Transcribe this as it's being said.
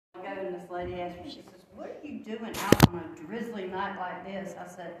and this lady asked me, she says, what are you doing out on a drizzly night like this? I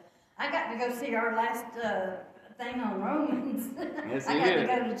said, I got to go see our last thing on Romans. Yes, I got to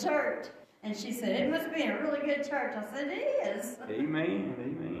go to church. And she said, it must be a really good church. I said, it is. Amen,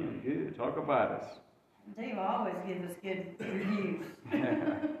 amen. Good. Talk about us. They will always give us good reviews.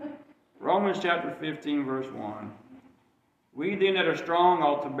 Romans chapter 15, verse 1. We then that are strong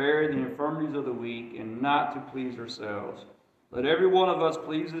ought to bear the infirmities of the weak, and not to please ourselves. Let every one of us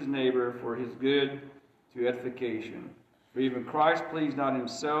please his neighbor for his good to edification. For even Christ pleased not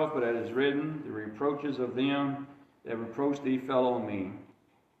himself, but as is written, the reproaches of them that reproach thee fell on me.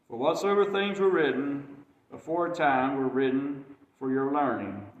 For whatsoever things were written aforetime were written for your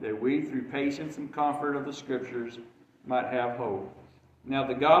learning, that we through patience and comfort of the Scriptures might have hope. Now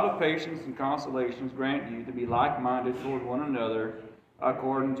the God of patience and consolations grant you to be like-minded toward one another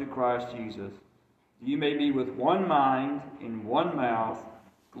according to Christ Jesus. You may be with one mind in one mouth,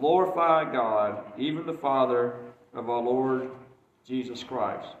 glorify God, even the Father of our Lord Jesus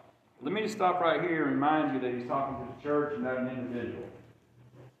Christ. Let me just stop right here and remind you that he's talking to the church and not an individual.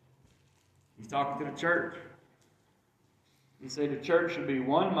 He's talking to the church. He said the church should be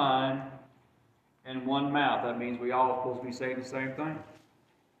one mind and one mouth. That means we all are supposed to be saying the same thing.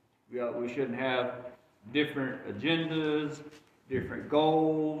 We shouldn't have different agendas, different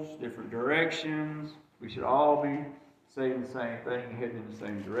goals, different directions. We should all be saying the same thing and heading in the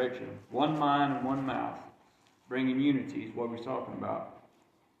same direction. One mind and one mouth. Bringing unity is what we're talking about.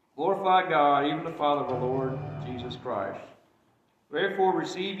 Glorify God, even the Father of our Lord Jesus Christ. Therefore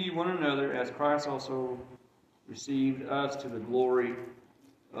receive ye one another, as Christ also received us to the glory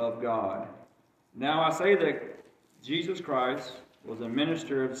of God. Now I say that Jesus Christ was a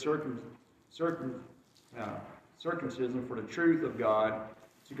minister of circumcision for the truth of God,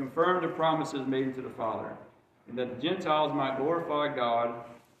 to confirm the promises made unto the Father, and that the Gentiles might glorify God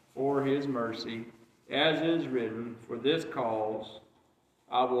for his mercy, as it is written, for this cause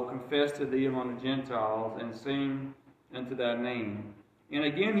I will confess to thee among the Gentiles, and sing unto thy name. And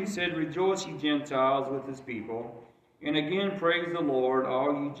again he said, rejoice, ye Gentiles, with his people. And again praise the Lord,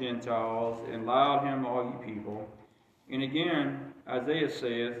 all ye Gentiles, and laud him, all ye people. And again Isaiah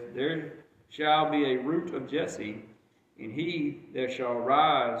saith, there shall be a root of Jesse, and he that shall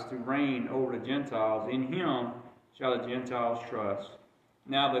rise to reign over the Gentiles, in him shall the Gentiles trust.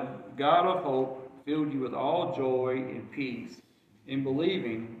 Now the God of hope fill you with all joy and peace, in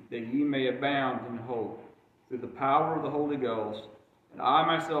believing that ye may abound in hope, through the power of the Holy Ghost. And I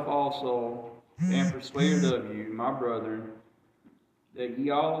myself also am persuaded of you, my brethren, that ye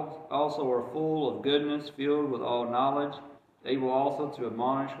all also are full of goodness, filled with all knowledge, able also to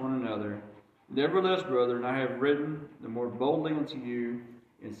admonish one another. Nevertheless, brethren, I have written the more boldly unto you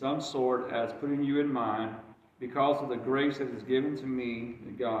in some sort, as putting you in mind, because of the grace that is given to me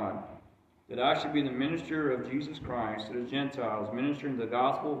to God, that I should be the minister of Jesus Christ to the Gentiles, ministering the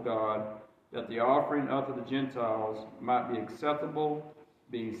gospel of God, that the offering up of the Gentiles might be acceptable,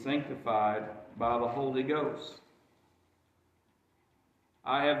 being sanctified by the Holy Ghost.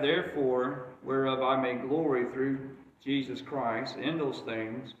 I have therefore, whereof I may glory through Jesus Christ, in those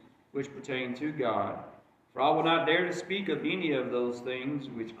things which pertain to God. For I will not dare to speak of any of those things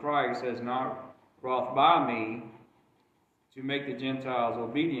which Christ has not wrought by me, to make the Gentiles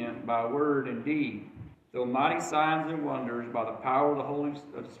obedient by word and deed, though mighty signs and wonders by the power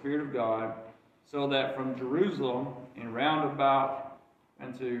of the Spirit of God, so that from Jerusalem and round about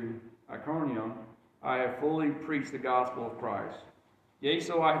unto Iconium I have fully preached the gospel of Christ. Yea,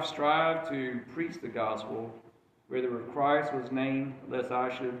 so I have strived to preach the gospel, whether Christ was named, lest I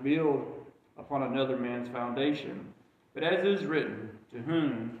should build upon another man's foundation. But as it is written, to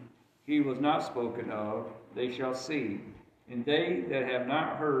whom he was not spoken of, they shall see, and they that have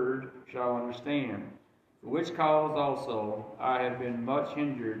not heard shall understand. For which cause also I have been much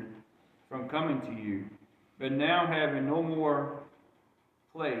hindered from coming to you. But now having no more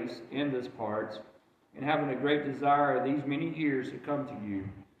place in this parts, and having a great desire these many years to come to you,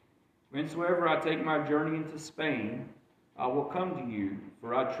 whensoever I take my journey into Spain, I will come to you,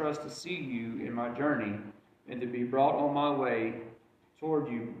 for I trust to see you in my journey, and to be brought on my way toward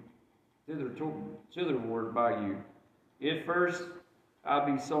you, thitherward by you. If first I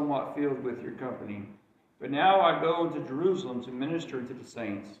be somewhat filled with your company. But now I go to Jerusalem to minister to the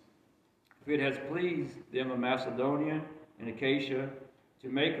saints. If it has pleased them of Macedonia and Achaia to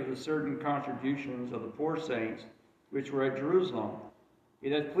make of the certain contributions of the poor saints which were at Jerusalem,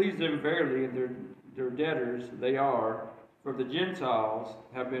 it has pleased them verily, and their debtors they are, for the Gentiles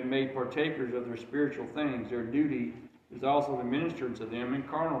have been made partakers of their spiritual things. Their duty is also to minister to them in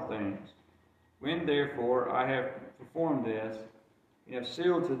carnal things. When therefore I have performed this, and have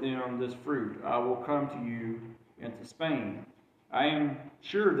sealed to them this fruit, I will come to you into Spain. I am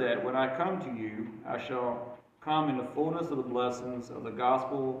sure that when I come to you, I shall come in the fullness of the blessings of the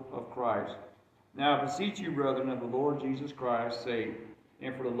gospel of Christ. Now I beseech you, brethren, of the Lord Jesus Christ's sake,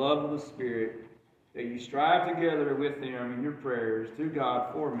 and for the love of the Spirit, that you strive together with them in your prayers to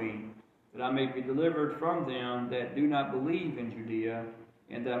God for me, that I may be delivered from them that do not believe in Judea,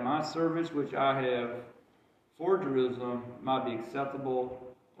 and that my service which I have for Jerusalem might be acceptable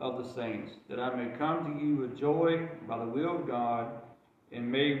of the saints, that I may come to you with joy by the will of God,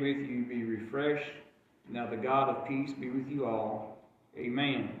 and may with you be refreshed. Now the God of peace be with you all.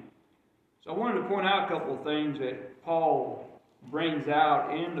 Amen. So I wanted to point out a couple of things that Paul brings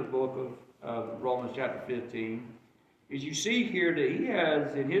out in the book of Romans chapter 15. Is you see here that he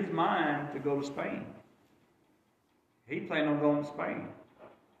has in his mind to go to Spain. He planned on going to Spain.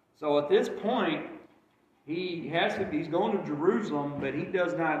 So at this point, he's going to Jerusalem, but he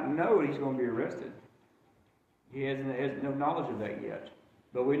does not know he's going to be arrested. He has no knowledge of that yet.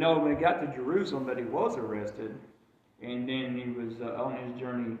 But we know when he got to Jerusalem that he was arrested, and then he was on his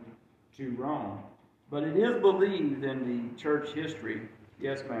journey to Rome. But it is believed in the church history.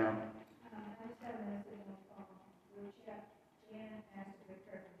 Yes, ma'am. I just have a message on the phone. We'll check. Jan asked to be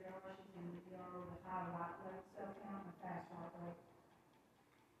prayed for Josh and the high white blood cell count and fast heart rate.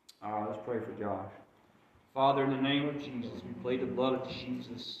 All right, let's pray for Josh. Father, in the name of Jesus, we plead the blood of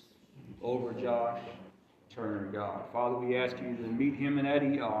Jesus over Josh Turner, God. Father, we ask you to meet him in that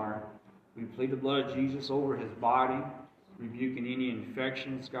ER. We plead the blood of Jesus over his body, rebuking any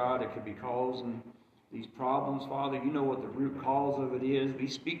infections, God, that could be causing these problems. Father, you know what the root cause of it is. We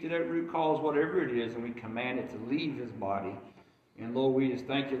speak to that root cause, whatever it is, and we command it to leave his body. And Lord, we just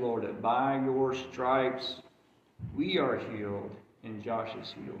thank you, Lord, that by your stripes we are healed and Josh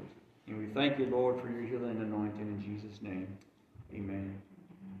is healed. And we thank you, Lord, for your healing and anointing in Jesus' name. Amen.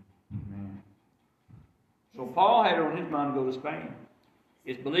 Amen. So Paul had it on his mind to go to Spain.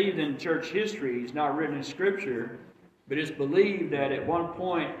 It's believed in church history. It's not written in Scripture, but it's believed that at one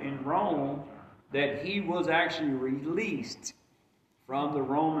point in Rome that he was actually released from the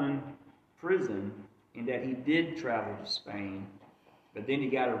Roman prison and that he did travel to Spain. But then he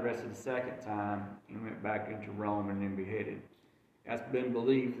got arrested a second time and went back into Rome and then beheaded. That's been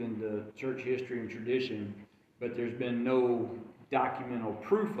believed in the church history and tradition, but there's been no documental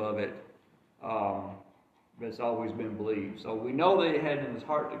proof of it. But it's always been believed. So we know that he had it in his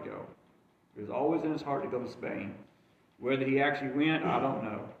heart to go. It was always in his heart to go to Spain. Whether he actually went, I don't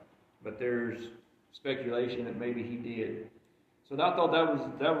know. But there's speculation that maybe he did. So I thought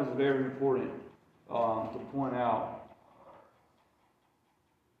that was very important to point out.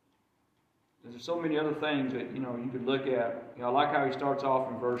 There's so many other things that you could look at. I like how he starts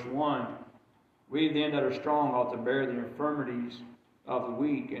off in verse 1. We then that are strong ought to bear the infirmities of the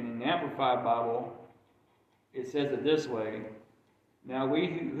weak. And in the Amplified Bible, it says it this way. Now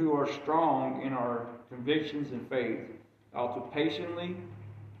we who are strong in our convictions and faith ought to patiently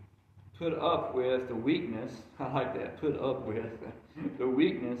put up with the weakness, I like that, put up with the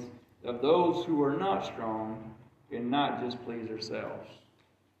weakness of those who are not strong and not just please ourselves.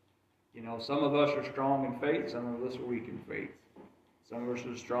 Some of us are strong in faith, some of us are weak in faith. Some of us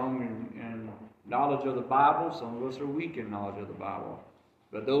are strong in knowledge of the Bible, some of us are weak in knowledge of the Bible.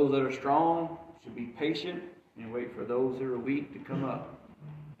 But those that are strong should be patient and wait for those that are weak to come up.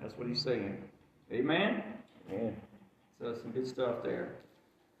 That's what he's saying. Amen? Amen. So that's some good stuff there.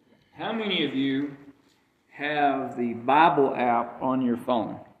 How many of you have the Bible app on your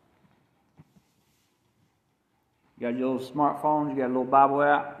phone? You got your little smartphones, you got a little Bible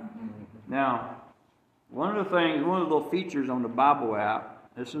app? Now, one of the little features on the Bible app,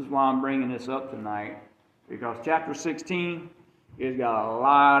 this is why I'm bringing this up tonight, because chapter 16 has got a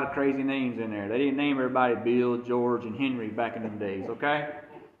lot of crazy names in there. They didn't name everybody Bill, George, and Henry back in them days, okay?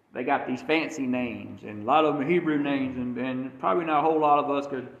 They got these fancy names, and a lot of them are Hebrew names, and probably not a whole lot of us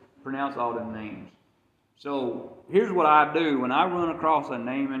could pronounce all them names. So here's what I do. When I run across a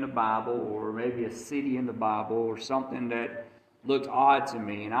name in the Bible, or maybe a city in the Bible, or something that looks odd to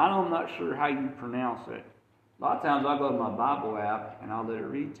me, and I'm not sure how you pronounce it, a lot of times I'll go to my Bible app, and I'll let it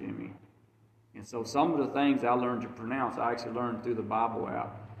read to me. And so some of the things I learned to pronounce, I actually learned through the Bible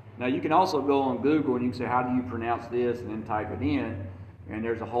app. Now you can also go on Google, and you can say, how do you pronounce this, and then type it in. And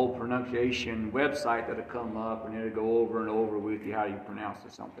there's a whole pronunciation website that'll come up, and it'll go over and over with you how you pronounce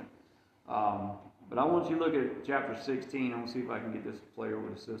something. But I want you to look at chapter 16. I want to see if I can get this to play over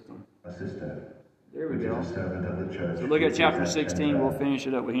the system. A sister. There we go. A servant of the church. So look at chapter 16. We'll finish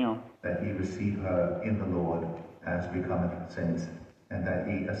it up with him. That ye receive her in the Lord as becometh saints, and that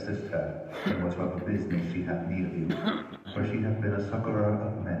ye assist her in whatsoever business she hath need of you, for she hath been a succorer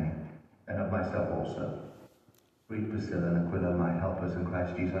of many, and of myself also. Greet Priscilla and Aquila, my helpers in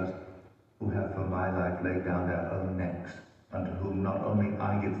Christ Jesus, who have for my life laid down their own necks, unto whom not only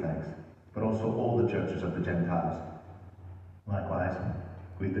I give thanks, but also all the churches of the Gentiles. Likewise,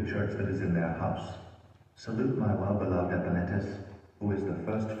 greet the church that is in their house. Salute my well-beloved Epanetus, who is the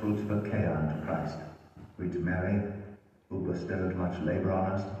first fruits of Achaia unto Christ. Greet Mary, who bestowed much labor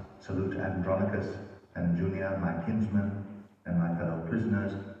on us. Salute Andronicus and Junia, my kinsmen, and my fellow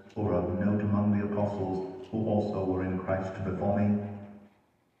prisoners, who are of note among the apostles, who also were in Christ before me.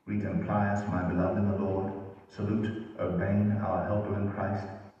 Greet Amplias, my beloved in the Lord. Salute Urbane, our helper in Christ,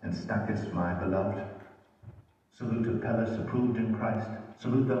 and Stachys, my beloved. Salute Apelles, approved in Christ.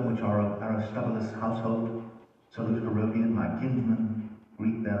 Salute them which are of Aristobulus' household. Salute Herodian, my kinsman.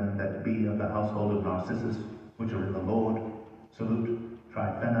 Greet them that be of the household of Narcissus, which are in the Lord. Salute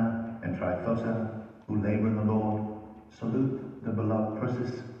Tryphena and Tryphosa, who labor in the Lord. Salute the beloved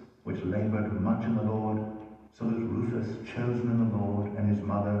Persis, which labored much in the Lord. Salute Rufus, chosen in the Lord, and his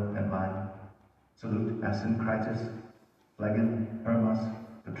mother and mine. Salute Asyncritus, Phlegon, Hermas,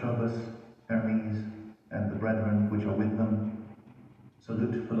 Petrobus, Hermes, and the brethren which are with them.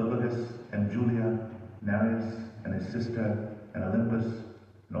 Salute Philologus and Julia, Nereus and his sister, and Olympus,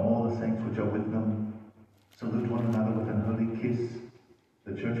 and all the saints which are with them. Salute one another with an holy kiss.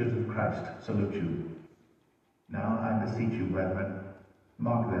 The churches of Christ salute you. Now I beseech you, brethren,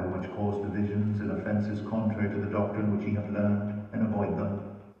 mark them which cause divisions and offences contrary to the doctrine which ye have learned, and avoid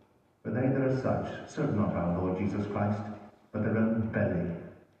them. For they that are such serve not our Lord Jesus Christ, but their own belly,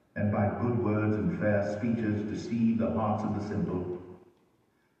 and by good words and fair speeches deceive the hearts of the simple.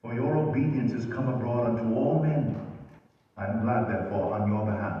 For your obedience is come abroad unto all men. I am glad, therefore, on your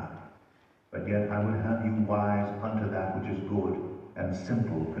behalf. But yet I would have you wise unto that which is good, and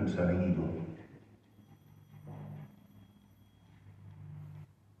simple concerning evil.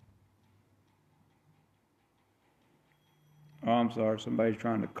 Oh, I'm sorry. Somebody's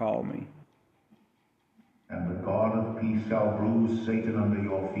trying to call me. And the God of peace shall bruise Satan under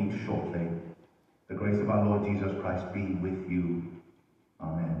your feet shortly. The grace of our Lord Jesus Christ be with you.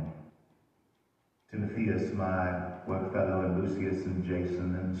 Amen. Timotheus, my workfellow, and Lucius and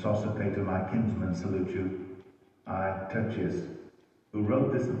Jason, and Sosipater, my kinsman, salute you. I, Tertius, who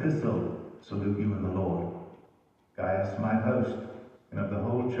wrote this epistle, salute you in the Lord. Gaius, my host, and of the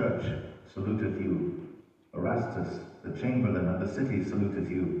whole church, saluteth you. Erastus, the chamberlain of the city, saluteth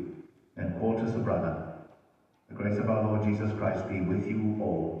you, and Quartus, a brother. The grace of our Lord Jesus Christ be with you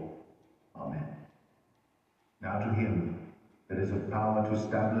all. Amen. Now to him that is of power to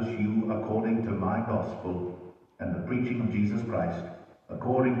establish you according to my gospel and the preaching of Jesus Christ,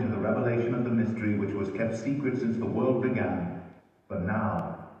 according to the revelation of the mystery which was kept secret since the world began, but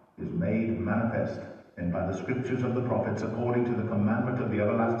now is made manifest, and by the scriptures of the prophets, according to the commandment of the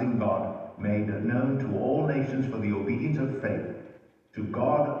everlasting God, made known to all nations for the obedience of faith. To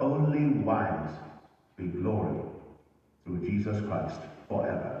God only wise be glory through Jesus Christ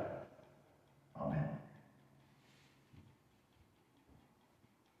forever. Amen.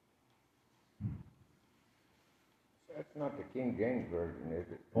 That's not the King James Version, is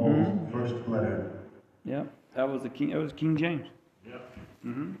it? Paul's first letter. Yeah, that was King James. Yep.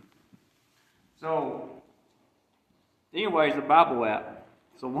 Mm-hmm. So, anyways, the Bible app.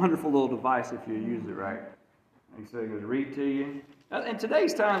 It's a wonderful little device if you use it right. Like I say, it goes read to you. In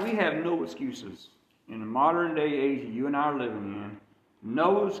today's time, we have no excuses. In the modern day age that you and I are living in,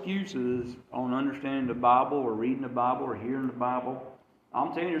 no excuses on understanding the Bible or reading the Bible or hearing the Bible.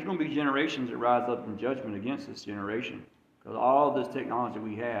 I'm telling you, there's going to be generations that rise up in judgment against this generation because all this technology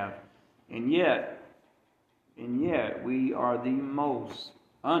we have. And yet, we are the most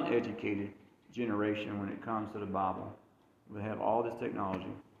uneducated generation when it comes to the Bible. We have all this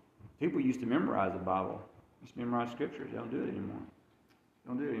technology. People used to memorize the Bible. Used to memorize scriptures. They don't do it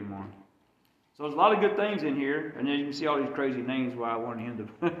anymore. So there's a lot of good things in here, and then you can see all these crazy names why I wanted him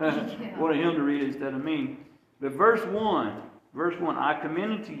to read it instead of me. But verse 1, I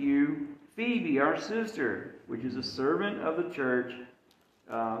commend to you Phoebe, our sister, which is a servant of the church,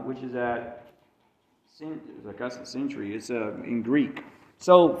 which is at Century. It's in Greek.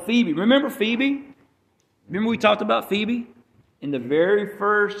 So Phoebe, remember Phoebe? Remember we talked about Phoebe in the very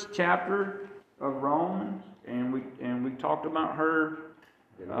first chapter of Romans, and we talked about her.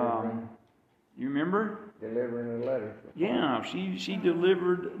 You remember? Delivering the letter. Yeah, she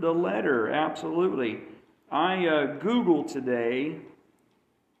delivered the letter. Absolutely. I Googled today.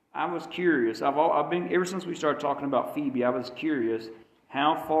 I was curious. I've been ever since we started talking about Phoebe. I was curious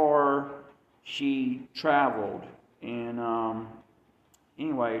how far she traveled, and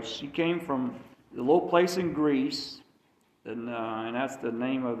anyway, she came from the little place in Greece, and that's the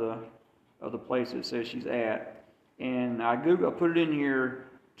name of the place it says she's at. And I put it in here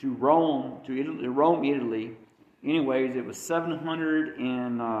to Rome, Italy. Anyways, it was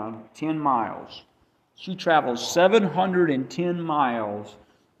 710 miles. She traveled 710 miles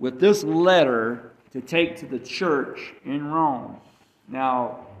with this letter to take to the church in Rome.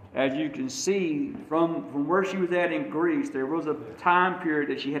 Now, as you can see, from where she was at in Greece, there was a time period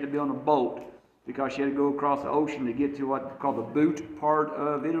that she had to be on a boat because she had to go across the ocean to get to what called the boot part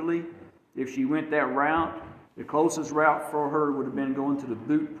of Italy. If she went that route, the closest route for her would have been going to the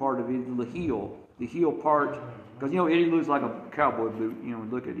boot part of Italy, the heel part, because Italy looks like a cowboy boot.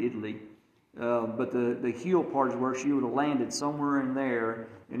 Look at Italy, but the heel part is where she would have landed somewhere in there,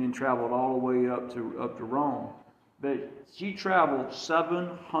 and then traveled all the way up to Rome. But she traveled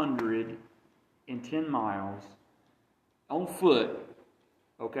 710 miles on foot.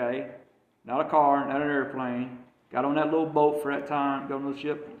 Okay, not a car, not an airplane. Got on that little boat for that time. Got on the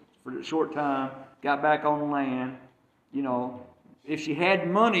ship for a short time. Got back on the land. If she had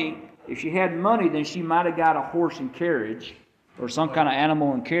money, then she might have got a horse and carriage or some kind of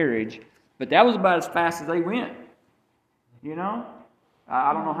animal and carriage. But that was about as fast as they went.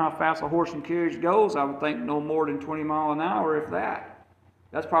 I don't know how fast a horse and carriage goes. I would think no more than 20 miles an hour, if that.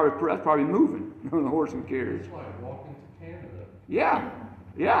 That's probably moving on the horse and carriage. It's like walking to Canada. Yeah.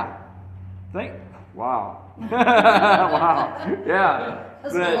 Wow. Wow. Yeah.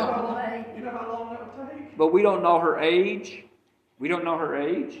 That's a long way. You know how long that would take? But we don't know her age.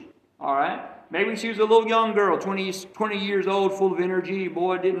 All right. Maybe she was a little young girl, 20 years old, full of energy.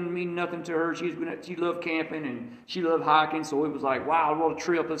 Boy, it didn't mean nothing to her. She loved camping and she loved hiking, so it was like, wow, what a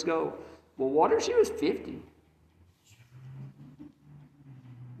trip, let's go. Well, what if she was 50?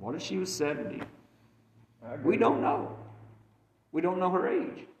 What if she was 70? We don't know. We don't know her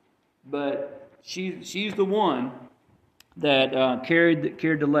age. But she's the one that carried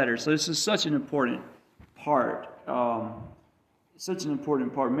the letter. So this is such an important part.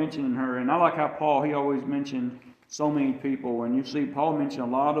 Mentioning her. And I like how Paul, he always mentioned so many people. And you see Paul mentioned a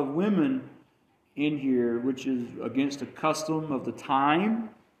lot of women in here, which is against the custom of the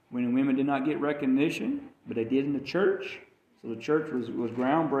time when women did not get recognition, but they did in the church. So the church was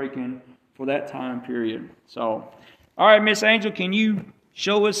groundbreaking for that time period. So, all right, Miss Angel, can you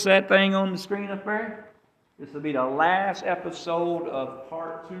show us that thing on the screen up there? This will be the last episode of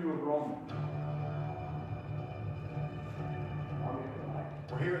part 2 of Romans.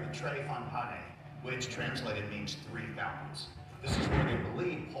 We're here at the Tre Fontane, which translated means 3 fountains. This is where they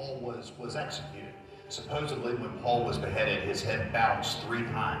believe Paul was executed. Supposedly, when Paul was beheaded, his head bounced 3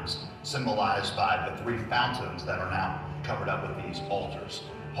 times, symbolized by the 3 fountains that are now covered up with these altars.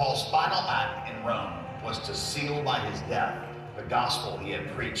 Paul's final act in Rome was to seal by his death the gospel he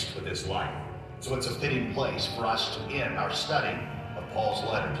had preached with his life. So it's a fitting place for us to end our study of Paul's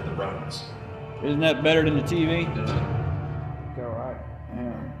letter to the Romans. Isn't that better than the TV? It's all right.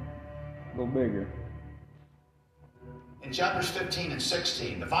 Yeah. A little bigger. In chapters 15 and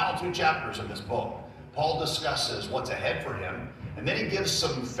 16, the final 2 chapters of this book, Paul discusses what's ahead for him, and then he gives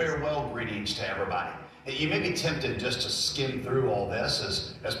some farewell greetings to everybody. You may be tempted just to skim through all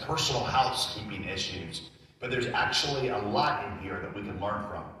this as personal housekeeping issues, but there's actually a lot in here that we can learn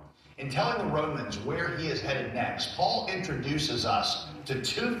from. In telling the Romans where he is headed next, Paul introduces us to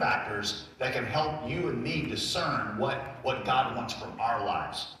 2 factors that can help you and me discern what God wants from our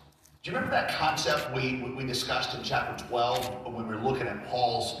lives. Do you remember that concept we discussed in chapter 12 when we were looking at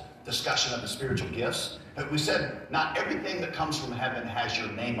Paul's discussion of the spiritual gifts? We said not everything that comes from heaven has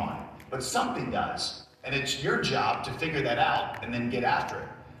your name on it, but something does. And it's your job to figure that out and then get after it.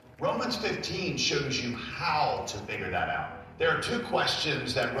 Romans 15 shows you how to figure that out. There are 2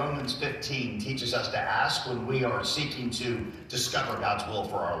 questions that Romans 15 teaches us to ask when we are seeking to discover God's will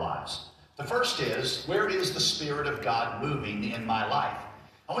for our lives. The first is, where is the Spirit of God moving in my life?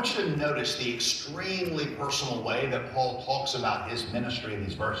 I want you to notice the extremely personal way that Paul talks about his ministry in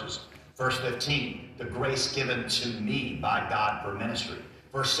these verses. Verse 15, the grace given to me by God for ministry.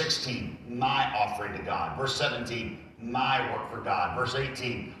 Verse 16, my offering to God. Verse 17, my work for God. Verse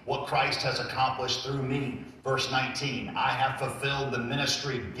 18, what Christ has accomplished through me. Verse 19, I have fulfilled the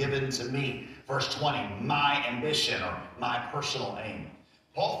ministry given to me. Verse 20, my ambition or my personal aim.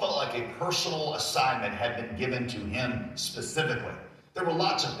 Paul felt like a personal assignment had been given to him specifically. There were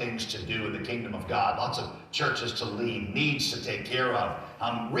lots of things to do in the kingdom of God, lots of churches to lead, needs to take care of,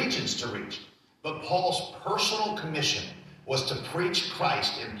 regions to reach. But Paul's personal commission was to preach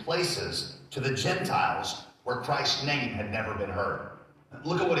Christ in places to the Gentiles where Christ's name had never been heard.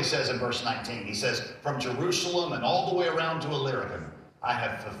 Look at what he says in verse 19. He says, from Jerusalem and all the way around to Illyricum, I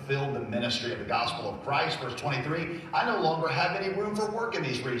have fulfilled the ministry of the gospel of Christ. Verse 23, I no longer have any room for work in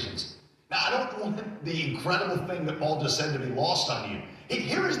these regions. Now, I don't want the incredible thing that Paul just said to be lost on you.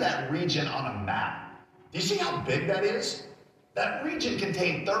 Here is that region on a map. Do you see how big that is? That region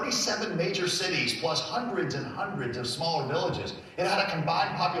contained 37 major cities plus hundreds and hundreds of smaller villages. It had a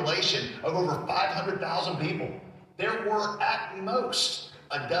combined population of over 500,000 people. There were at most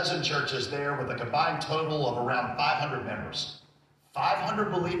a dozen churches there with a combined total of around 500 members.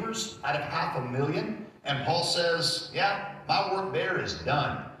 500 believers out of 500,000? And Paul says, yeah, my work there is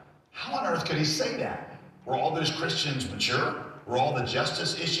done. How on earth could he say that? Were all those Christians mature? Were all the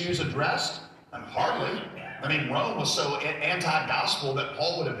justice issues addressed? Hardly. I mean, Rome was so anti-gospel that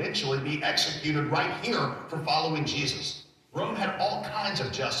Paul would eventually be executed right here for following Jesus. Rome had all kinds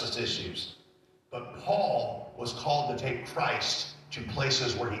of justice issues. But Paul was called to take Christ to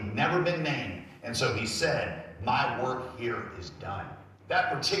places where he'd never been named. And so he said, my work here is done.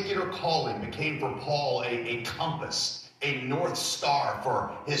 That particular calling became for Paul a compass, a north star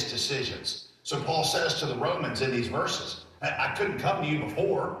for his decisions. So Paul says to the Romans in these verses, I couldn't come to you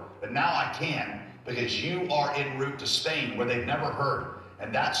before, but now I can, because you are en route to Spain where they've never heard.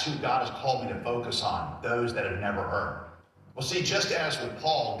 And that's who God has called me to focus on, those that have never heard. Well, see, just as with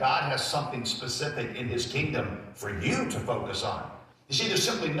Paul, God has something specific in his kingdom for you to focus on. You see, there's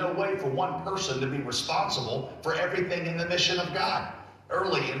simply no way for one person to be responsible for everything in the mission of God.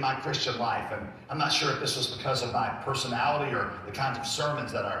 Early in my Christian life, and I'm not sure if this was because of my personality or the kinds of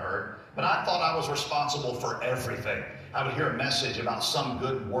sermons that I heard, but I thought I was responsible for everything. I would hear a message about some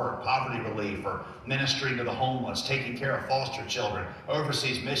good work, poverty relief, or ministering to the homeless, taking care of foster children,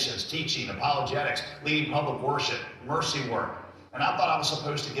 overseas missions, teaching, apologetics, leading public worship, mercy work. And I thought I was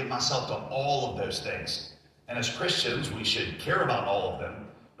supposed to give myself to all of those things. And as Christians, we should care about all of them.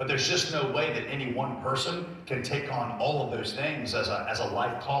 But there's just no way that any one person can take on all of those things as a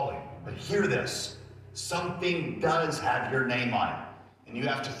life calling. But hear this, something does have your name on it. And you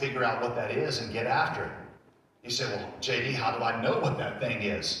have to figure out what that is and get after it. You say, well, JD, how do I know what that thing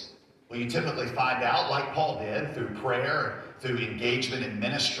is? Well, you typically find out, like Paul did, through prayer, through engagement in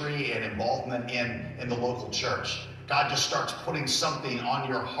ministry and involvement in the local church. God just starts putting something on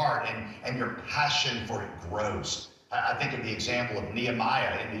your heart and your passion for it grows. I think of the example of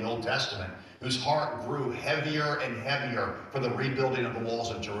Nehemiah in the Old Testament, whose heart grew heavier and heavier for the rebuilding of the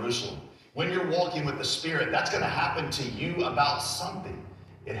walls of Jerusalem. When you're walking with the Spirit, that's going to happen to you about something.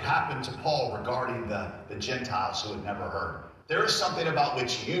 It happened to Paul regarding the Gentiles who had never heard. There is something about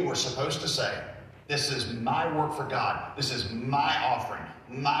which you were supposed to say, this is my work for God. This is my offering,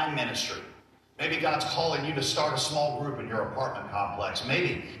 my ministry. Maybe God's calling you to start a small group in your apartment complex.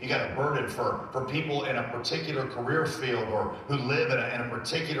 Maybe you got a burden for people in a particular career field or who live in a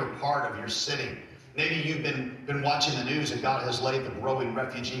particular part of your city. Maybe you've been watching the news and God has laid the growing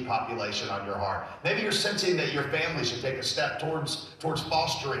refugee population on your heart. Maybe you're sensing that your family should take a step towards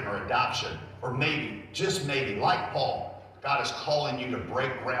fostering or adoption. Or maybe, just maybe, like Paul, God is calling you to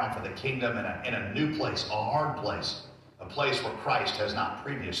break ground for the kingdom in a new place, a hard place, a place where Christ has not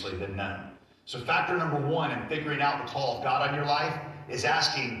previously been known. So factor number one in figuring out the call of God on your life is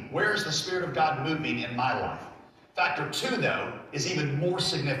asking, where is the Spirit of God moving in my life? Factor two, though, is even more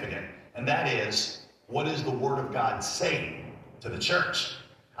significant, and that is, what is the Word of God saying to the church?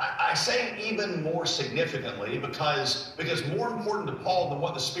 I say even more significantly because more important to Paul than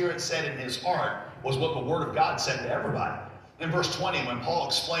what the Spirit said in his heart was what the Word of God said to everybody. In verse 20, when Paul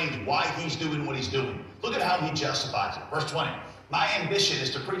explains why he's doing what he's doing, look at how he justifies it. Verse 20, my ambition is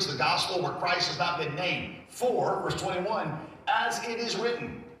to preach the gospel where Christ has not been named. For, verse 21, as it is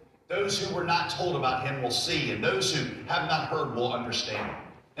written, those who were not told about him will see, and those who have not heard will understand.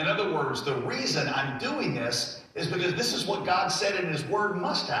 In other words, the reason I'm doing this is because this is what God said in his word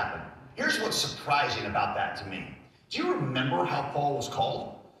must happen. Here's what's surprising about that to me. Do you remember how Paul was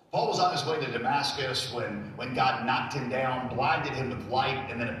called? Paul was on his way to Damascus when God knocked him down, blinded him with light,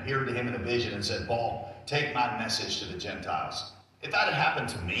 and then appeared to him in a vision and said, Paul, take my message to the Gentiles. If that had happened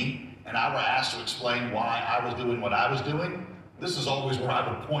to me, and I were asked to explain why I was doing what I was doing, this is always where I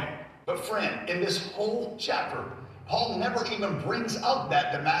would point. But friend, in this whole chapter, Paul never even brings up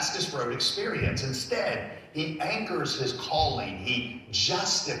that Damascus Road experience. Instead, he anchors his calling. He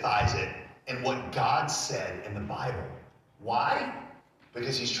justifies it in what God said in the Bible. Why?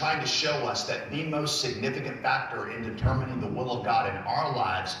 Because he's trying to show us that the most significant factor in determining the will of God in our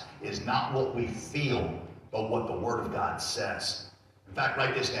lives is not what we feel, but what the Word of God says. In fact,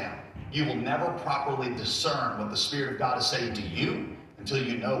 write this down. You will never properly discern what the Spirit of God is saying to you until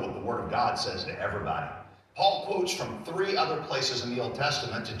you know what the Word of God says to everybody. Paul quotes from 3 other places in the Old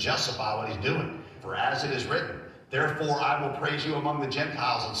Testament to justify what he's doing. For as it is written, Therefore, I will praise you among the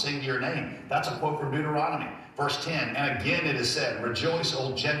Gentiles and sing to your name. That's a quote from Deuteronomy. Verse 10, and again it is said, rejoice,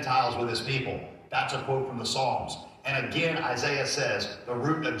 O Gentiles, with his people. That's a quote from the Psalms. And again, Isaiah says, the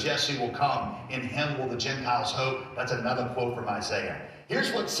root of Jesse will come. In him will the Gentiles hope. That's another quote from Isaiah.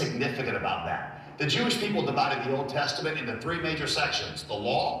 Here's what's significant about that. The Jewish people divided the Old Testament into three major sections: the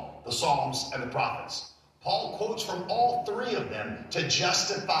law, the Psalms, and the prophets. Paul quotes from all three of them to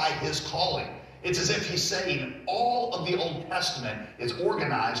justify his calling. It's as if he's saying all of the Old Testament is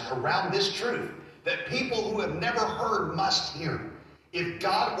organized around this truth that people who have never heard must hear. If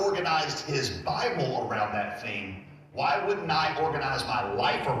God organized his Bible around that theme, why wouldn't I organize my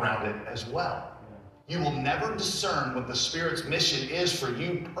life around it as well? You will never discern what the Spirit's mission is for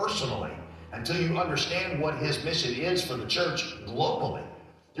you personally until you understand what his mission is for the church globally.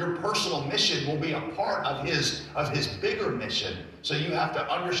 Your personal mission will be a part of his bigger mission, so you have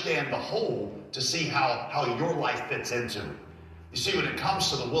to understand the whole to see how your life fits into it. You see, when it comes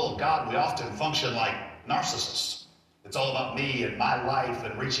to the will of God, we often function like narcissists. It's all about me and my life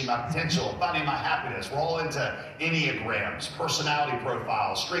and reaching my potential and finding my happiness. We're all into Enneagrams, personality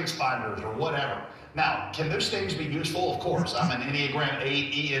profiles, strengths finders, or whatever. Now, can those things be useful? Of course. I'm an Enneagram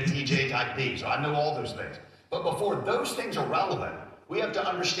 8, ENTJ type D, so I know all those things. But before those things are relevant, we have to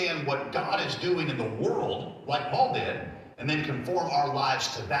understand what God is doing in the world, like Paul did, and then conform our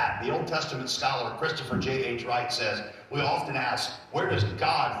lives to that. The Old Testament scholar Christopher J.H. Wright says, we often ask, where does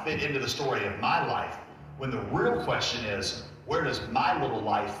God fit into the story of my life? When the real question is, where does my little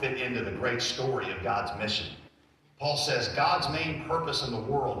life fit into the great story of God's mission? Paul says God's main purpose in the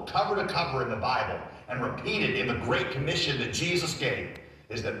world, cover to cover in the Bible, and repeated in the Great Commission that Jesus gave,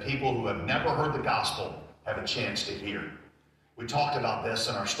 is that people who have never heard the gospel have a chance to hear. We talked about this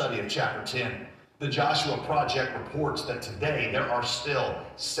in our study of chapter 10. The Joshua Project reports that today there are still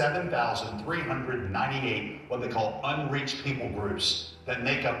 7,398 what they call unreached people groups that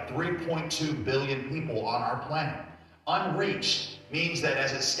make up 3.2 billion people on our planet. Unreached means that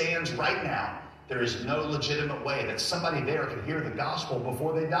as it stands right now, there is no legitimate way that somebody there can hear the gospel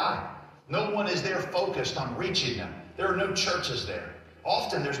before they die. No one is there focused on reaching them. There are no churches there.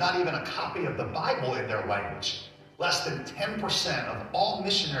 Often there's not even a copy of the Bible in their language. Less than 10% of all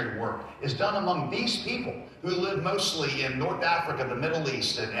missionary work is done among these people who live mostly in North Africa, the Middle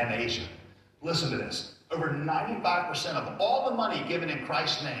East, and Asia. Listen to this. Over 95% of all the money given in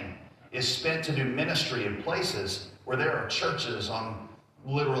Christ's name is spent to do ministry in places where there are churches on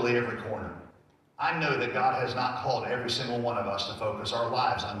literally every corner. I know that God has not called every single one of us to focus our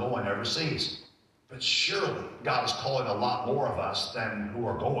lives on going overseas. But surely God is calling a lot more of us than who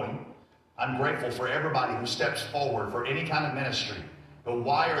are going. I'm grateful for everybody who steps forward for any kind of ministry. But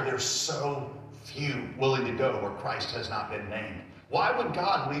why are there so few willing to go where Christ has not been named? Why would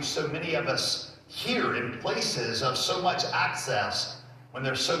God leave so many of us here in places of so much access when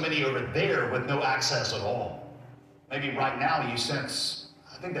there's so many over there with no access at all? Maybe right now you sense,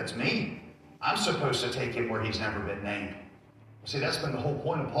 I think that's me. I'm supposed to take him where he's never been named. See, that's been the whole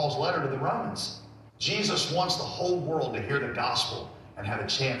point of Paul's letter to the Romans. Jesus wants the whole world to hear the gospel and have a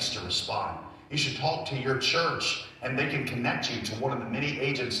chance to respond. You should talk to your church, and they can connect you to one of the many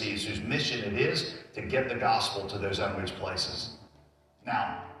agencies whose mission it is to get the gospel to those unreached places.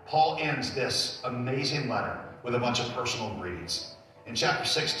 Now, Paul ends this amazing letter with a bunch of personal greetings. In chapter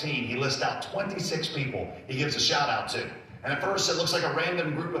 16, he lists out 26 people he gives a shout out to. And at first, it looks like a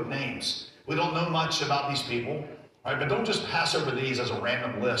random group of names. We don't know much about these people, right? But don't just pass over these as a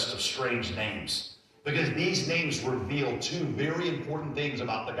random list of strange names, because these names reveal two very important things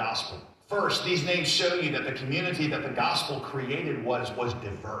about the gospel. First, these names show you that the community that the gospel created was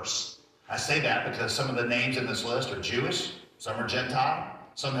diverse. I say that because some of the names in this list are Jewish, some are Gentile,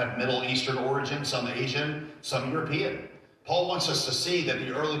 some have Middle Eastern origin, some Asian, some European. Paul wants us to see that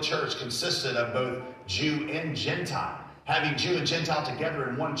the early church consisted of both Jew and Gentile. Having Jew and Gentile together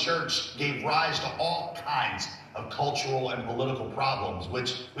in one church gave rise to all kinds of cultural and political problems,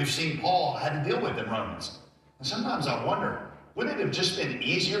 which we've seen Paul had to deal with in Romans. And sometimes I wonder, wouldn't it have just been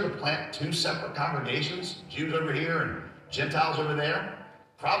easier to plant two separate congregations, Jews over here and Gentiles over there?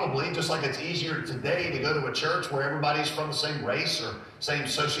 Probably, just like it's easier today to go to a church where everybody's from the same race or same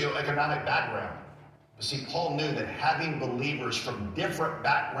socioeconomic background. But see, Paul knew that having believers from different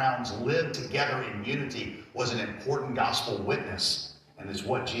backgrounds live together in unity was an important gospel witness, and is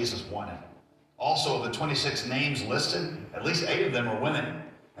what Jesus wanted. Also, of the 26 names listed, at least 8 of them are women.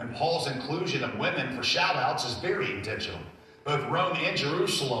 And Paul's inclusion of women for shout-outs is very intentional. Both Rome and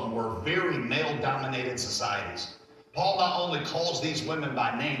Jerusalem were very male-dominated societies. Paul not only calls these women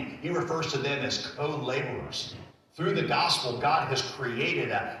by name, he refers to them as co-laborers. Through the gospel, God has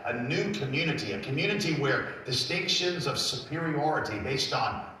created a new community, a community where distinctions of superiority based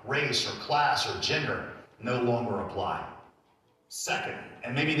on race or class or gender no longer apply. Second,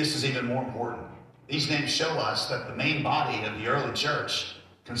 and maybe this is even more important, these names show us that the main body of the early church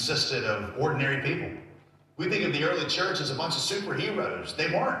consisted of ordinary people. We think of the early church as a bunch of superheroes. They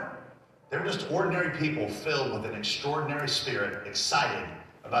weren't. They were just ordinary people filled with an extraordinary spirit, excited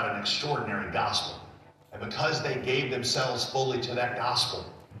about an extraordinary gospel. And because they gave themselves fully to that gospel,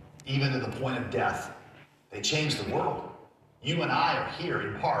 even to the point of death, they changed the world. You and I are here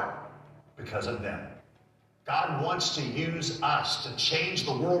in part because of them. God wants to use us to change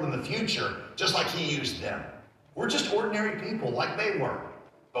the world in the future, just like he used them. We're just ordinary people like they were,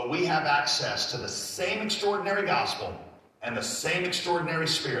 but we have access to the same extraordinary gospel, and the same extraordinary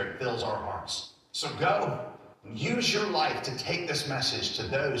spirit fills our hearts. So go, use your life to take this message to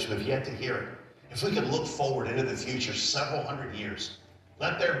those who have yet to hear it. If we could look forward into the future several hundred years,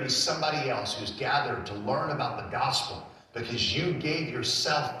 let there be somebody else who's gathered to learn about the gospel because you gave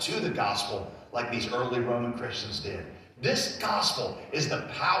yourself to the gospel like these early Roman Christians did. This gospel is the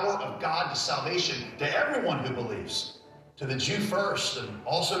power of God to salvation to everyone who believes, to the Jew first and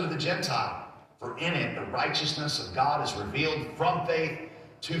also to the Gentile. For in it, the righteousness of God is revealed from faith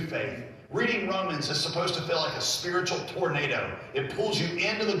to faith. Reading Romans is supposed to feel like a spiritual tornado. It pulls you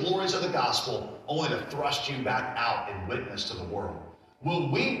into the glories of the gospel, only to thrust you back out in witness to the world. Will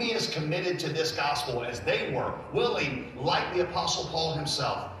we be as committed to this gospel as they were, willing, like the Apostle Paul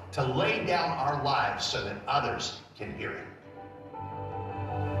himself, to lay down our lives so that others can hear it?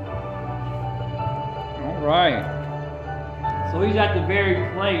 All right. So he's at the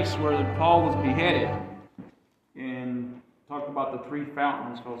very place where Paul was beheaded, and talked about the three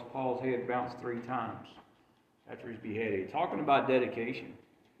fountains because Paul's head bounced 3 times after he's beheaded. Talking about dedication.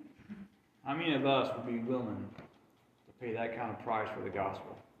 How many of us would be willing to pay that kind of price for the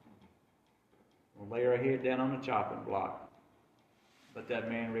gospel? We'll lay our head down on the chopping block. Let that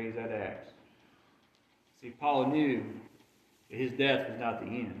man raise that axe. See, Paul knew that his death was not the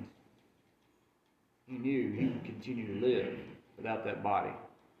end. He knew he would continue to live without that body.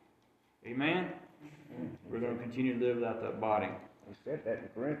 Amen? We're going to continue to live without that body. He said that in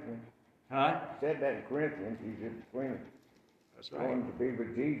Corinthians. Huh? He said that in Corinthians. He said between That's right. going to be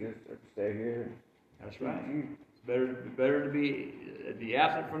with Jesus or to stay here. That's right. It's better to be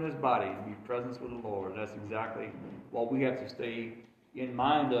absent from this body and be present with the Lord. That's exactly what we have to stay in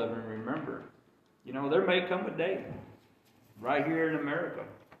mind of and remember. You know, there may come a day right here in America.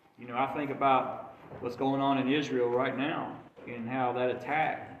 You know, I think about what's going on in Israel right now and how that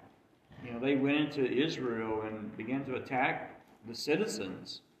attack, you know, they went into Israel and began to attack the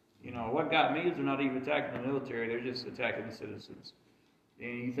citizens. You know, what got me is they're not even attacking the military, they're just attacking the citizens.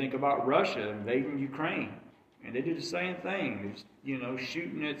 And you think about Russia invading Ukraine, and they did the same thing, just, you know,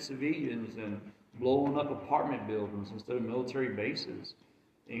 shooting at civilians and blowing up apartment buildings instead of military bases.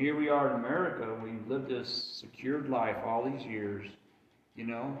 And here we are in America, we've lived this secured life all these years, you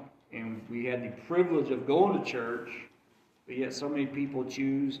know, and we had the privilege of going to church, but yet so many people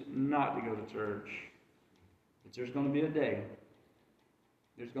choose not to go to church. But there's going to be a day.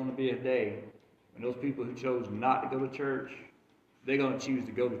 There's going to be a day when those people who chose not to go to church, they're going to choose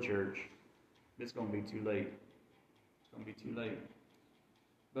to go to church. It's going to be too late. It's going to be too late.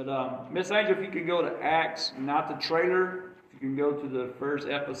 But Miss Angel, if you could go to Acts, not the trailer, if you can go to the first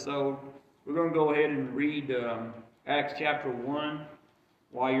episode, we're going to go ahead and read Acts chapter 1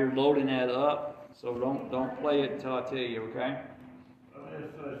 while you're loading that up. So don't play it until I tell you, okay? Let me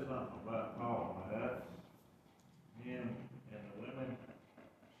just say something about Paul. That's him and the women.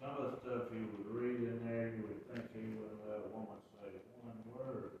 Some of the stuff you would read in there, you would think he wouldn't let a woman say one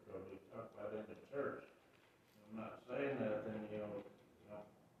word because he talked about in the church. I'm not saying that, then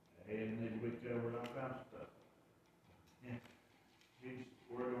the head needs to be covered, all kinds of stuff. Yeah. He's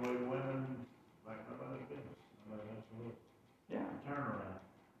working with women like nobody's business. I mean, that's a little turnaround.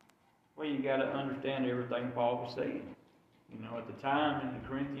 Well, you got to understand everything Paul was saying. You know, at the time in the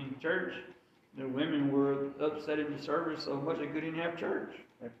Corinthian church, the women were upset in the service so much they couldn't have church.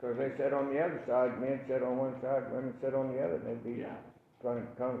 That's because they sat on the other side. Men sat on one side, women sat on the other. And they'd be trying to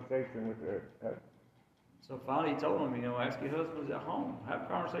conversation with their husband. So finally he told them, you know, ask your husbands at home. Have a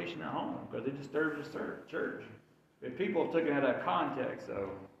conversation at home because it disturbs the church. But people have taken it out of context, though,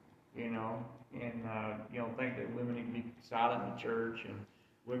 you know, and, think that women can be silent in the church and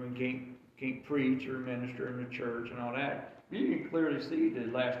women can't preach or minister in the church and all that. You can clearly see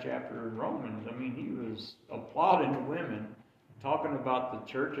the last chapter in Romans. I mean, he was applauding the women, talking about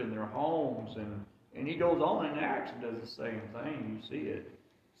the church in their homes, and he goes on in Acts and does the same thing. You see it.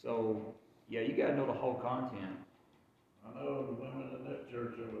 So, yeah, you got to know the whole content. I know the women in that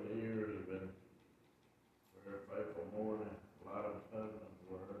church over the years have been very faithful, more than a lot of husbands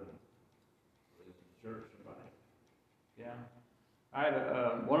were, and the church survived. Yeah. I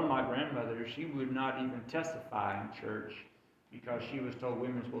had one of my grandmothers, she would not even testify in church because she was told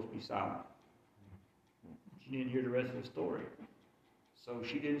women were supposed to be silent. She didn't hear the rest of the story. So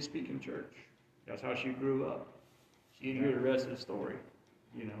she didn't speak in church. That's how she grew up. She didn't hear the rest of the story,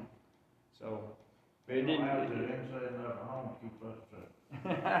 you know. So, but it didn't. Have to say enough at home to keep us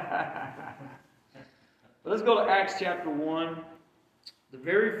straight. But let's go to Acts chapter 1. The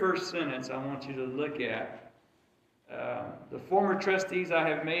very first sentence I want you to look at. The former trustees I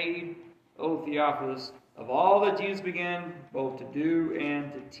have made, O Theophilus, of all that Jesus began both to do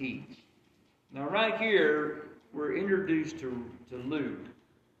and to teach. Now right here, we're introduced to Luke.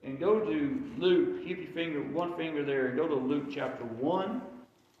 And go to Luke, keep your finger, one finger there, and go to Luke chapter 1.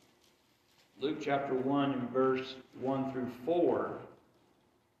 Luke chapter 1 and verse 1 through 4.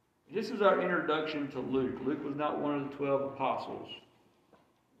 This is our introduction to Luke. Luke was not one of the 12 apostles.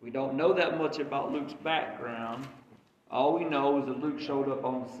 We don't know that much about Luke's background. All we know is that Luke showed up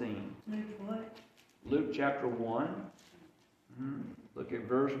on the scene. Luke what? Luke chapter 1. Look at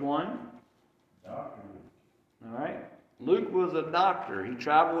verse 1. Doctor. All right. Luke was a doctor. He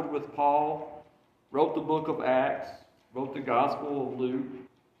traveled with Paul, wrote the book of Acts, wrote the Gospel of Luke.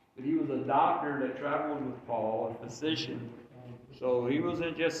 But he was a doctor that traveled with Paul, a physician. So he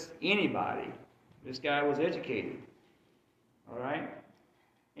wasn't just anybody. This guy was educated. All right.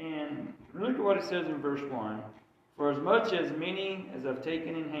 And look at what it says in verse 1. For as much as many as have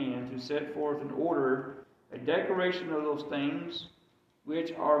taken in hand to set forth in order a declaration of those things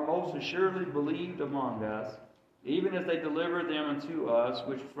which are most assuredly believed among us, even as they delivered them unto us,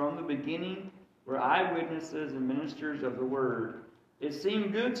 which from the beginning were eyewitnesses and ministers of the word, it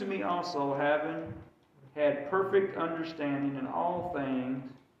seemed good to me also, having had perfect understanding in all things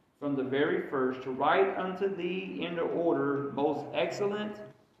from the very first, to write unto thee in the order, most excellent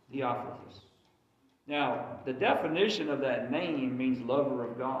Theophilus. Now, the definition of that name means lover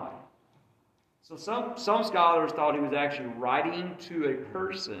of God. So some scholars thought he was actually writing to a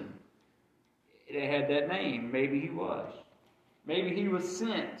person that had that name. Maybe he was. Maybe he was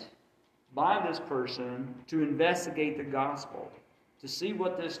sent by this person to investigate the gospel, to see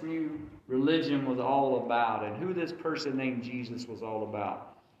what this new religion was all about and who this person named Jesus was all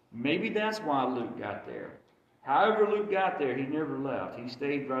about. Maybe that's why Luke got there. However Luke got there, he never left. He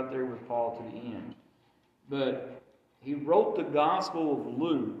stayed right there with Paul to the end. But he wrote the Gospel of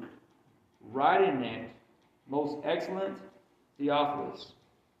Luke, writing it, most excellent Theophilus,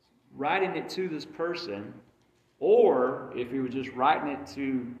 writing it to this person, or if he was just writing it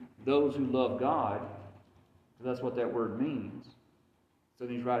to those who love God, because that's what that word means, so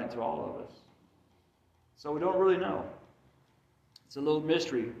he's writing it to all of us. So we don't really know. It's a little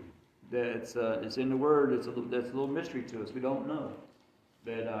mystery. It's in the Word. That's a little mystery to us. We don't know.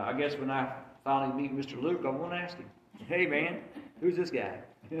 But I guess when I finally meet Mr. Luke, I'm going to ask him, hey man, who's this guy?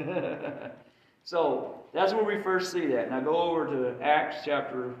 So that's where we first see that. Now go over to Acts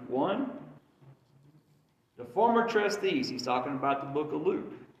chapter 1. The former trustees, he's talking about the book of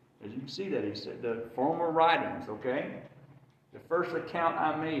Luke. As you can see that, he said the former writings, okay? The first account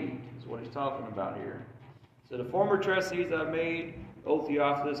I made is what he's talking about here. So the former trustees I made, O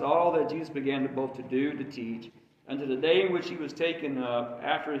Theophilus, all that Jesus began to both to do, to teach, unto the day in which he was taken up,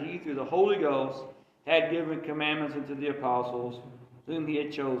 after he through the Holy Ghost had given commandments unto the apostles, whom he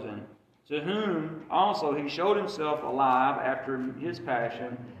had chosen, to whom also he showed himself alive after his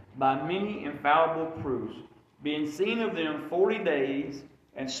passion by many infallible proofs, being seen of them 40 days,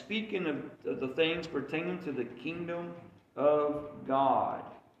 and speaking of the things pertaining to the kingdom of God.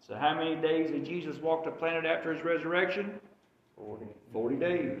 So how many days did Jesus walk the planet after his resurrection? 40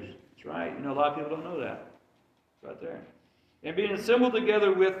 days. That's right. You know, a lot of people don't know that. It's right there. And being assembled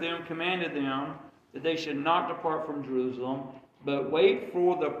together with them, commanded them that they should not depart from Jerusalem, but wait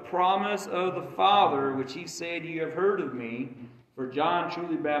for the promise of the Father, which he said, ye have heard of me. For John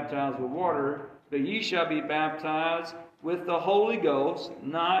truly baptized with water, but ye shall be baptized with the Holy Ghost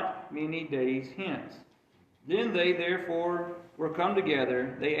not many days hence. Then they therefore were come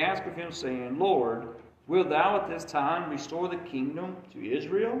together. They asked of him, saying, Lord, wilt thou at this time restore the kingdom to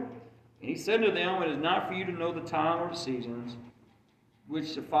Israel? And he said to them, it is not for you to know the time or the seasons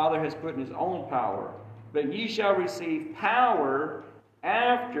which the Father has put in his own power, but ye shall receive power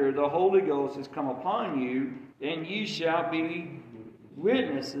after the Holy Ghost has come upon you, and ye shall be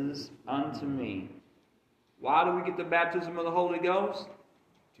witnesses unto me. Why do we get the baptism of the Holy Ghost?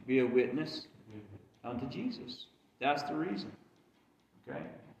 To be a witness unto Jesus. That's the reason. Okay?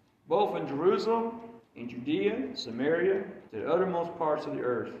 Both in Jerusalem in Judea, Samaria, to the uttermost parts of the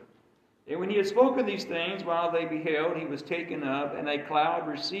earth. And when he had spoken these things, while they beheld, he was taken up, and a cloud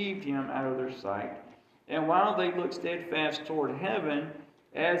received him out of their sight. And while they looked steadfast toward heaven,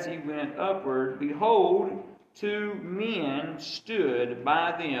 as he went upward, behold, 2 men stood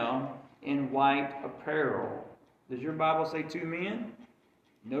by them in white apparel. Does your Bible say 2 men?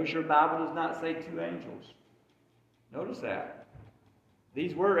 Notice your Bible does not say 2 angels. Notice that.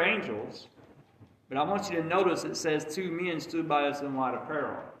 These were angels, but I want you to notice it says 2 men stood by us in white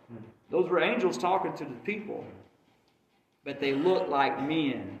apparel. Those were angels talking to the people, but they look like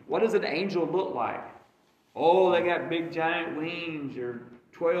men. What does an angel look like? Oh, they got big giant wings. They're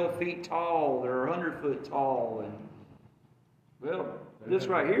 12 feet tall. They're 100 foot tall. And well, this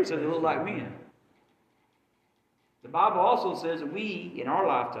right here says they look like men. The Bible also says that we, in our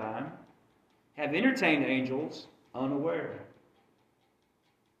lifetime, have entertained angels unaware.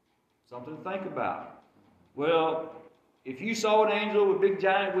 Something to think about. Well, if you saw an angel with big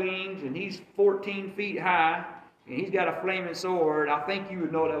giant wings and he's 14 feet high and he's got a flaming sword, I think you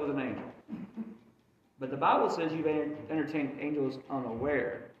would know that was an angel. But the Bible says you've entertained angels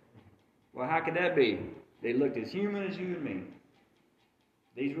unaware. Well, how could that be? They looked as human as you and me.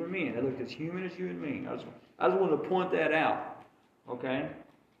 These were men. They looked as human as you and me. I just wanted to point that out. Okay?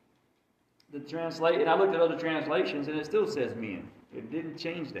 And I looked at other translations and it still says men. It didn't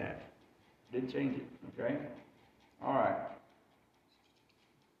change that. It didn't change it. Okay? All right.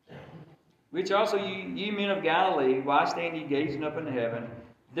 Which also ye men of Galilee, why stand ye gazing up into heaven?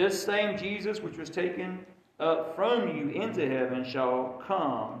 This same Jesus which was taken up from you into heaven shall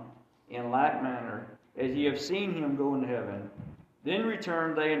come in like manner as ye have seen him go into heaven. Then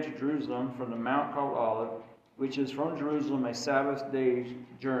returned they into Jerusalem from the mount called Olive, which is from Jerusalem a Sabbath day's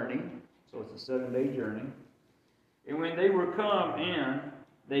journey. So it's a 7-day journey. And when they were come in,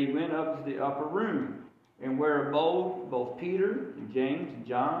 they went up to the upper room, and where abode both Peter and James and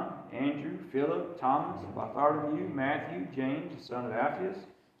John, Andrew, Philip, Thomas, Bartholomew, Matthew, James, the son of Alphaeus,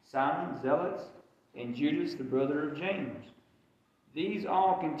 Simon, Zealots, and Judas, the brother of James. These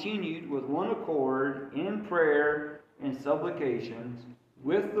all continued with one accord in prayer and supplications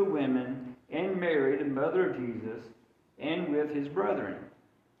with the women and Mary, the mother of Jesus, and with his brethren.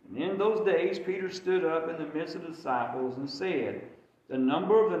 And in those days Peter stood up in the midst of the disciples and said, the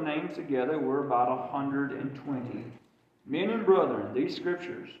number of the names together were about 120. Men and brethren, these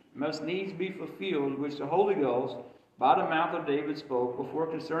scriptures must needs be fulfilled, which the Holy Ghost by the mouth of David spoke before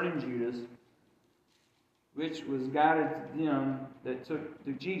concerning Judas, which was guided to them that took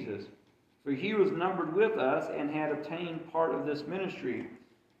to Jesus. For he was numbered with us and had obtained part of this ministry.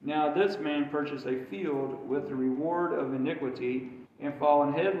 Now this man purchased a field with the reward of iniquity, and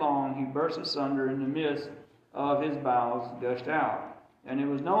falling headlong, he burst asunder in the midst of his bowels gushed out. And it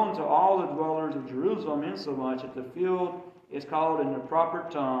was known to all the dwellers of Jerusalem, insomuch that the field is called in the proper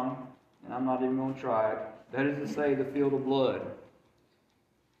tongue, and I'm not even going to try it, that is to say, the field of blood.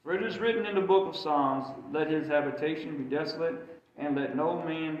 For it is written in the book of Psalms, let his habitation be desolate, and let no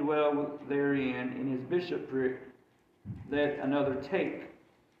man dwell therein. In his bishopric let another take.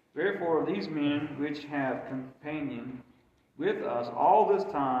 Wherefore these men which have companion with us all this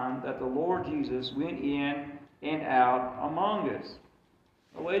time, that the Lord Jesus went in and out among us.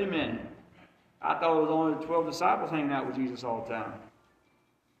 Oh, wait a minute. I thought it was only the 12 disciples hanging out with Jesus all the time.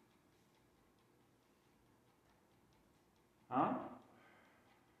 Huh?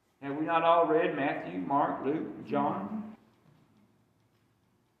 Have we not all read Matthew, Mark, Luke, John?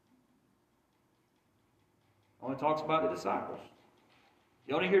 Only talks about the disciples.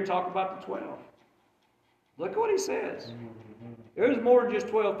 You only hear talk about the 12. Look at what he says. There's more than just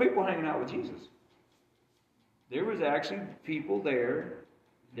 12 people hanging out with Jesus. There was actually people there.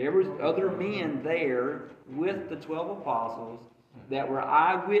 There was other men there with the 12 apostles that were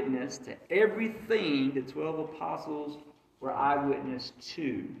eyewitness to everything the 12 apostles were eyewitness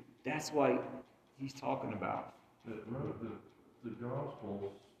to. That's what he's talking about. That wrote the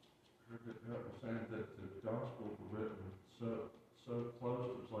Gospels, saying that the Gospels were written so close,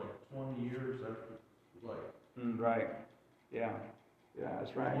 it was like 20 years after, right. Yeah. Yeah,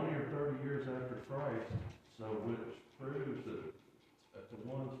 that's right. 20 or 30 years after Christ, so which proves that the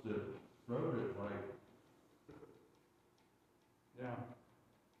ones that wrote it, yeah,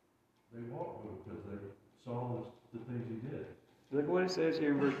 they walked with him because they saw the things he did. Look what it says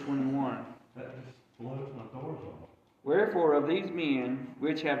here in verse 21. That just blows my doors off. Wherefore of these men,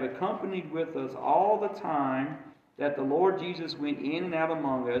 which have accompanied with us all the time that the Lord Jesus went in and out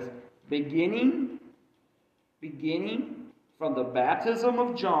among us, beginning from the baptism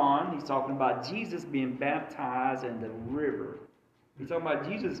of John. He's talking about Jesus being baptized in the river. He's talking about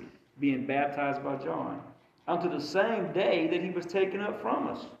Jesus being baptized by John, unto the same day that he was taken up from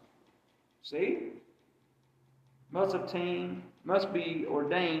us. See? Must be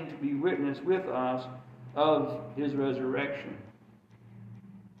ordained to be witness with us of his resurrection.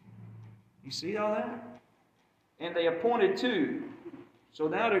 You see all that? And they appointed two. So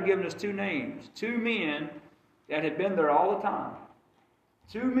now they're giving us two names. Two men that had been there all the time.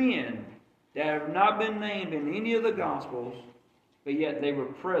 Two men that have not been named in any of the Gospels, but yet they were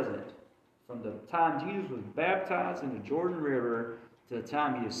present from the time Jesus was baptized in the Jordan River to the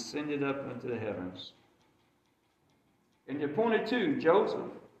time he ascended up into the heavens. And they appointed two,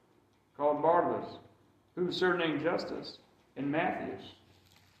 Joseph, called Barnabas, who was surnamed Justus, and Matthias.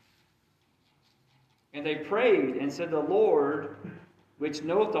 And they prayed and said, the Lord, which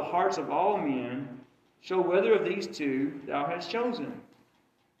knoweth the hearts of all men, show whether of these two thou hast chosen.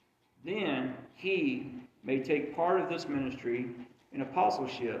 Then he may take part of this ministry in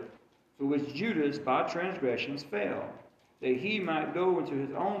apostleship, for which Judas by transgressions fell, that he might go into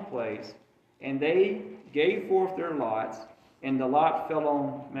his own place. And they gave forth their lots, and the lot fell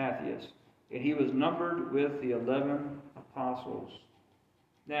on Matthias, and he was numbered with the 11 apostles.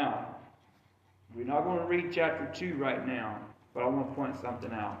 Now, we're not going to read chapter 2 right now, but I want to point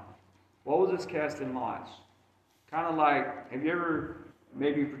something out. What was this casting lots? Kind of like, have you ever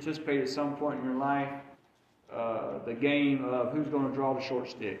maybe participated at some point in your life, the game of who's going to draw the short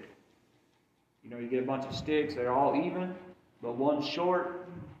stick? You know, you get a bunch of sticks, they're all even, but one's short.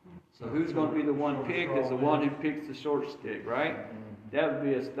 So who's going to be the one picked is the one who picks the short stick, right? That would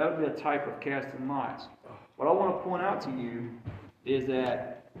be a type of casting lots. What I want to point out to you is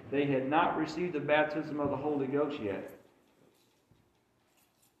that they had not received the baptism of the Holy Ghost yet.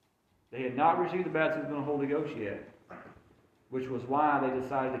 They had not received the baptism of the Holy Ghost yet, which was why they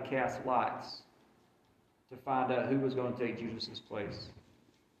decided to cast lots to find out who was going to take Jesus' place.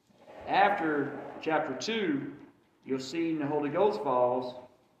 After chapter 2, you'll see when the Holy Ghost falls,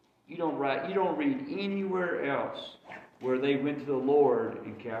 you don't read anywhere else where they went to the Lord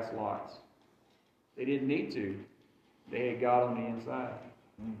and cast lots. They didn't need to. They had God on the inside.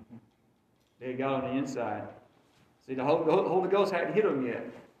 They had God on the inside. See, the Holy Ghost hadn't hit them yet.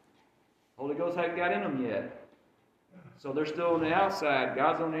 The Holy Ghost hadn't got in them yet. So they're still on the outside.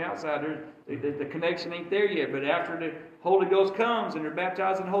 God's on the outside. The connection ain't there yet. But after the Holy Ghost comes and they're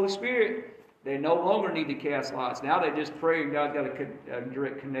baptized in the Holy Spirit, they no longer need to cast lots. Now they just pray and God's got a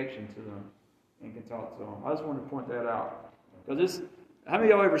direct connection to them and can talk to them. I just wanted to point that out. Because how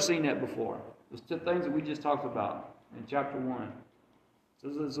many of y'all ever seen that before? Those two things that we just talked about in chapter 1. So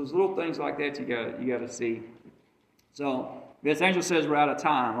there's those little things like that you got to see. So this angel says we're out of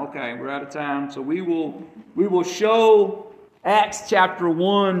time. Okay, we're out of time. So we will show Acts chapter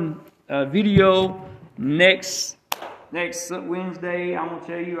 1 video next Wednesday. I'm going to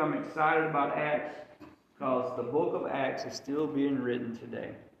tell you I'm excited about Acts because the book of Acts is still being written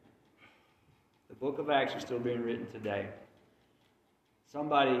today. The book of Acts is still being written today.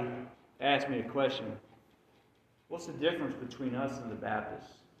 Somebody asked me a question. What's the difference between us and the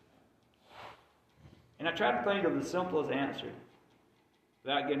Baptists? And I tried to think of the simplest answer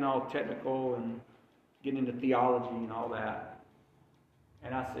without getting all technical and getting into theology and all that.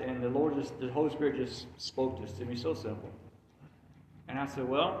 And I said, and the Holy Spirit just spoke this to me, so simple. And I said,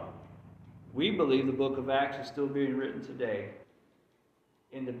 well, we believe the book of Acts is still being written today.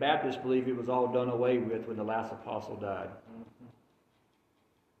 And the Baptists believe it was all done away with when the last apostle died.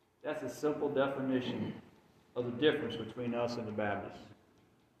 That's a simple definition of the difference between us and the Baptists.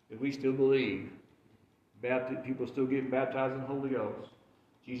 If we still believe people still getting baptized in the Holy Ghost,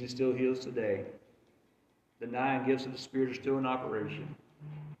 Jesus still heals today. The 9 gifts of the Spirit are still in operation.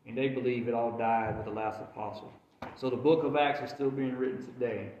 And they believe it all died with the last apostle. So the book of Acts is still being written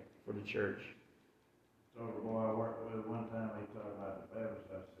today for the church. So the boy I worked with one time, he talked about the Baptist.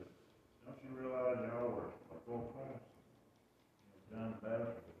 I said, don't you realize y'all work for Christ? John the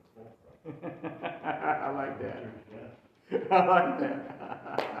Baptist was for Christ. I like that. I like that.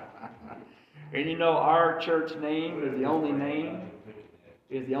 And you know, our church name is the only name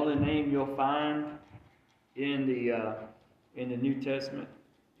you'll find in the New Testament.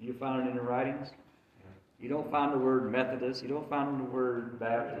 You find it in the writings. You don't find the word Methodist. You don't find the word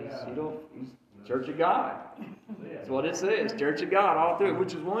Baptist. Church of God. That's what it says. Church of God all through it,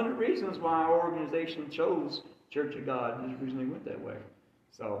 which is one of the reasons why our organization chose Church of God. It originally went that way.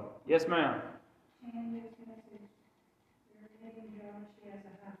 So, yes, ma'am. And this message, you're getting John, she has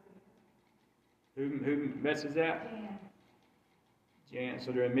a high fever. Who messes that? Jan.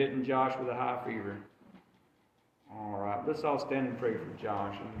 So they're admitting Josh with a high fever. All right. Let's all stand and pray for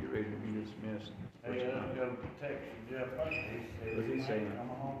Josh and get ready to be dismissed. Hey, I'm going to text you, Jeff. He said, What's he saying? come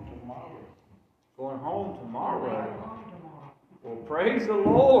home tomorrow. Going home tomorrow. Well, praise the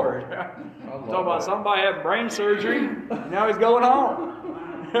Lord. Talking about somebody had brain surgery. Now he's going home.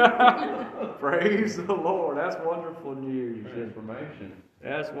 Praise the Lord. That's wonderful news. Information.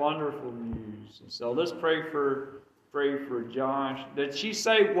 That's wonderful news. So let's pray for Josh. Did she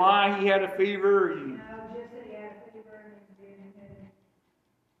say why he had a fever? No, just that he had a fever and he's been in.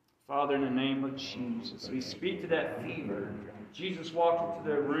 Father, in the name of Jesus, we speak to that fever. Jesus walked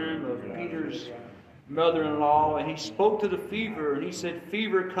into the room of Peter's mother-in-law, and he spoke to the fever, and he said,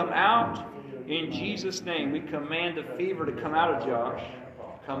 "Fever, come out in Jesus' name." We command the fever to come out of Josh.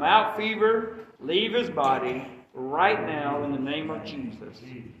 Come out, fever. Leave his body right now in the name of Jesus.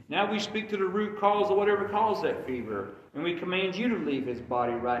 Now we speak to the root cause of whatever caused that fever, and we command you to leave his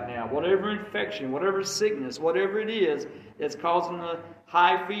body right now. Whatever infection, whatever sickness, whatever it is that's causing the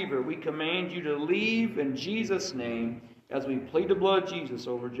high fever, we command you to leave in Jesus' name as we plead the blood of Jesus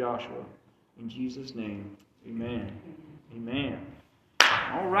over Joshua. In Jesus' name, amen. Amen.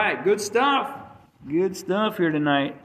 All right, good stuff. Good stuff here tonight.